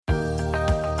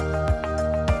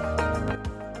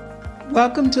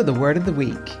Welcome to the Word of the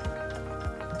Week.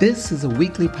 This is a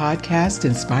weekly podcast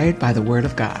inspired by the Word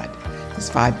of God. This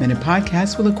 5-minute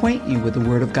podcast will acquaint you with the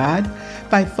Word of God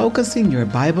by focusing your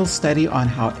Bible study on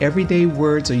how everyday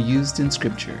words are used in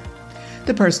Scripture.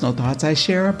 The personal thoughts I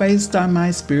share are based on my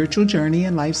spiritual journey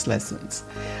and life's lessons.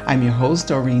 I'm your host,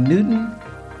 Doreen Newton.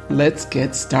 Let's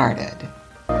get started.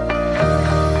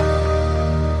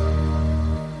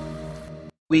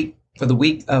 For the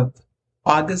week of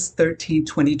August 13,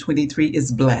 2023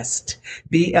 is blessed,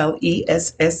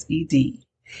 B-L-E-S-S-E-D.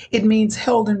 It means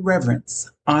held in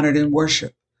reverence, honored in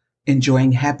worship,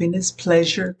 enjoying happiness,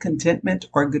 pleasure, contentment,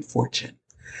 or good fortune.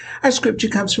 Our scripture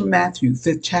comes from Matthew,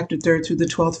 5th chapter, 3rd through the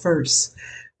 12th verse.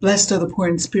 Blessed are the poor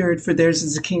in spirit, for theirs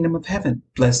is the kingdom of heaven.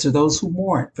 Blessed are those who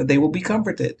mourn, for they will be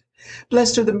comforted.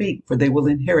 Blessed are the meek, for they will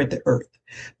inherit the earth.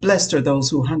 Blessed are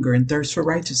those who hunger and thirst for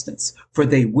righteousness, for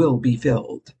they will be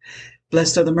filled.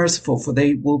 Blessed are the merciful, for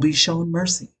they will be shown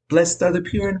mercy. Blessed are the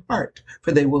pure in heart,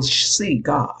 for they will see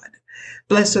God.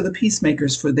 Blessed are the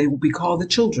peacemakers, for they will be called the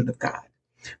children of God.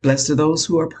 Blessed are those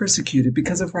who are persecuted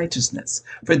because of righteousness,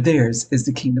 for theirs is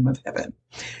the kingdom of heaven.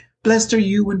 Blessed are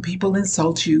you when people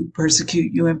insult you,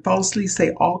 persecute you, and falsely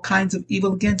say all kinds of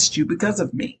evil against you because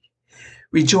of me.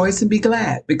 Rejoice and be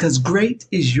glad, because great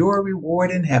is your reward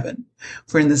in heaven.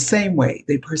 For in the same way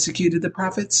they persecuted the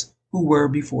prophets who were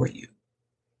before you.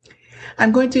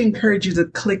 I'm going to encourage you to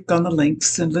click on the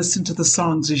links and listen to the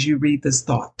songs as you read this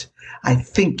thought. I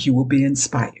think you will be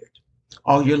inspired.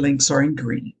 All your links are in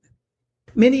green.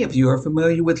 Many of you are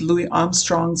familiar with Louis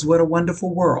Armstrong's What a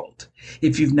Wonderful World.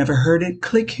 If you've never heard it,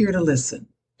 click here to listen.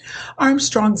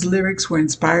 Armstrong's lyrics were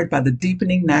inspired by the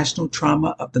deepening national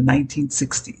trauma of the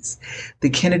 1960s, the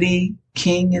Kennedy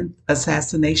King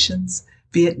assassinations,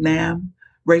 Vietnam,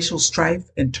 racial strife,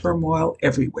 and turmoil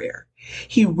everywhere.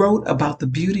 He wrote about the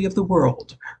beauty of the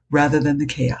world rather than the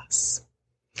chaos.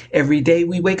 Every day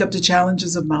we wake up to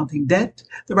challenges of mounting debt,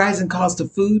 the rising cost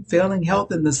of food, failing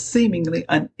health, and the seemingly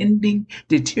unending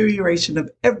deterioration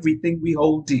of everything we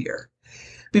hold dear.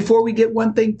 Before we get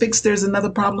one thing fixed, there's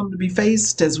another problem to be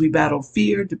faced as we battle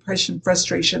fear, depression,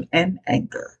 frustration, and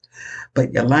anger.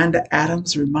 But Yolanda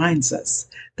Adams reminds us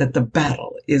that the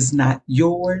battle is not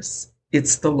yours,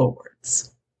 it's the Lord's.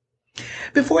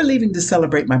 Before leaving to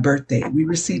celebrate my birthday, we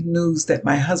received news that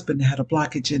my husband had a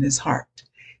blockage in his heart.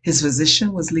 His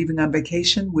physician was leaving on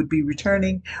vacation, would be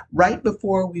returning right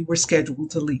before we were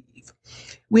scheduled to leave.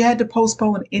 We had to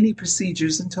postpone any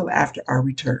procedures until after our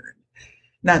return.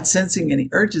 Not sensing any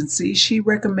urgency, she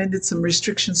recommended some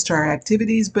restrictions to our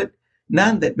activities, but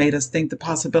none that made us think the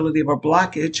possibility of a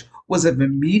blockage was of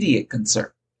immediate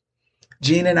concern.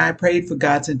 Jean and I prayed for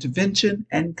God's intervention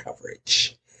and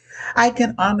coverage. I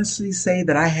can honestly say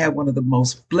that I had one of the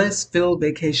most blessed-filled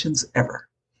vacations ever.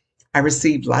 I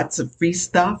received lots of free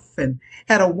stuff and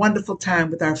had a wonderful time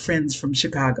with our friends from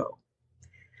Chicago.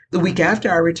 The week after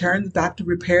our return, the doctor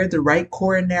repaired the right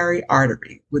coronary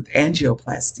artery with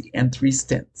angioplasty and 3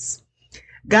 stents.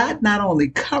 God not only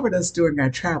covered us during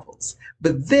our travels,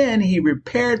 but then he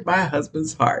repaired my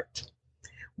husband's heart.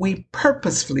 We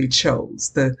purposefully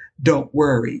chose the don't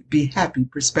worry, be happy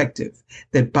perspective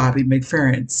that Bobby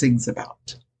McFerrin sings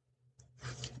about.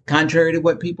 Contrary to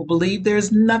what people believe, there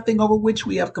is nothing over which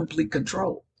we have complete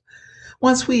control.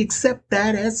 Once we accept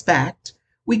that as fact,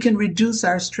 we can reduce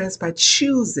our stress by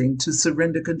choosing to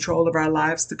surrender control of our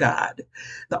lives to God,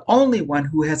 the only one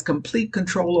who has complete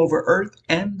control over earth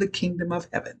and the kingdom of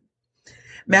heaven.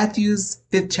 Matthew's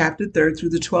 5th chapter, 3rd through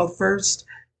the 12th verse,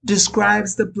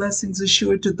 describes the blessings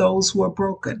assured to those who are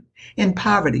broken, in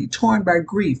poverty, torn by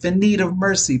grief, in need of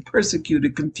mercy,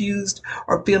 persecuted, confused,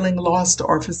 or feeling lost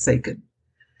or forsaken.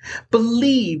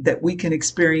 Believe that we can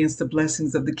experience the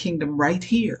blessings of the kingdom right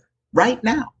here, right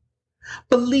now.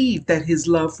 Believe that his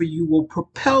love for you will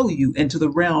propel you into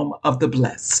the realm of the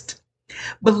blessed.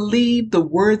 Believe the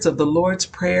words of the Lord's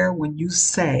Prayer when you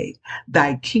say,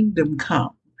 "Thy kingdom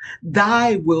come,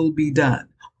 thy will be done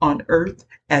on earth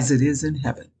as it is in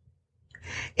heaven."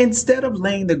 Instead of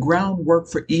laying the groundwork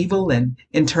for evil and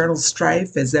internal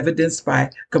strife as evidenced by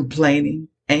complaining,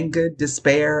 anger,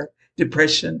 despair,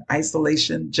 depression,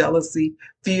 isolation, jealousy,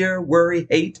 fear, worry,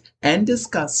 hate, and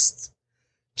disgust,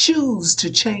 choose to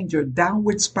change your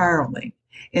downward spiraling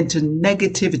into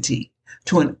negativity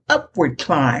to an upward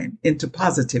climb into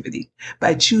positivity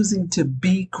by choosing to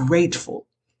be grateful,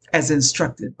 as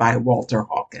instructed by Walter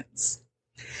Hawkins.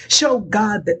 Show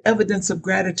God the evidence of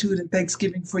gratitude and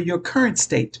thanksgiving for your current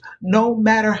state, no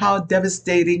matter how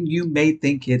devastating you may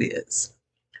think it is.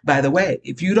 By the way,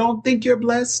 if you don't think you're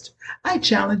blessed, I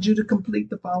challenge you to complete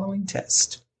the following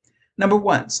test. Number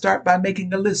 1, start by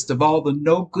making a list of all the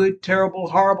no good, terrible,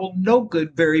 horrible, no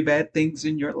good, very bad things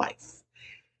in your life.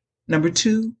 Number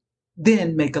 2,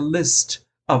 then make a list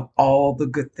of all the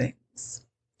good things.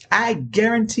 I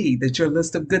guarantee that your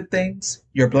list of good things,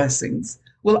 your blessings,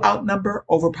 will outnumber,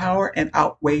 overpower, and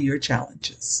outweigh your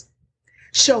challenges.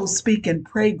 Show, speak, and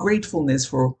pray gratefulness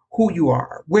for who you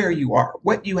are, where you are,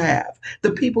 what you have,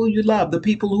 the people you love, the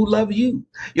people who love you,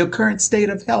 your current state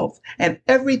of health, and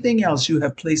everything else you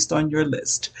have placed on your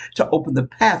list to open the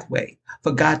pathway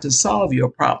for God to solve your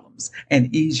problems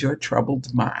and ease your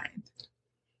troubled mind.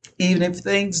 Even if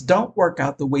things don't work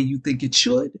out the way you think it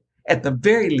should, at the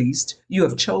very least, you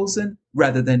have chosen,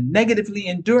 rather than negatively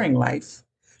enduring life,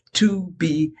 to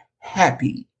be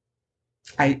happy.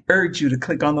 I urge you to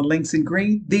click on the links in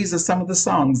green. These are some of the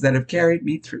songs that have carried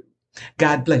me through.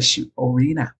 God bless you,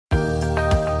 Orina.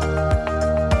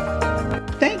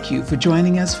 Thank you for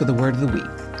joining us for the Word of the Week.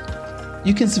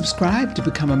 You can subscribe to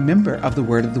become a member of the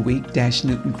Word of the Week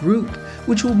Newton group,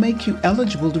 which will make you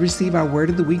eligible to receive our Word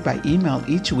of the Week by email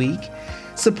each week,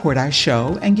 support our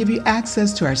show, and give you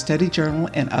access to our study journal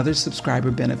and other subscriber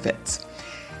benefits.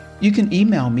 You can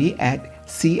email me at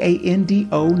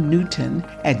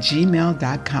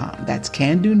candonewton@gmail.com. That's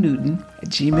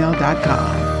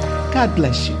candonewton@gmail.com. God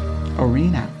bless you.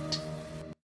 Orina.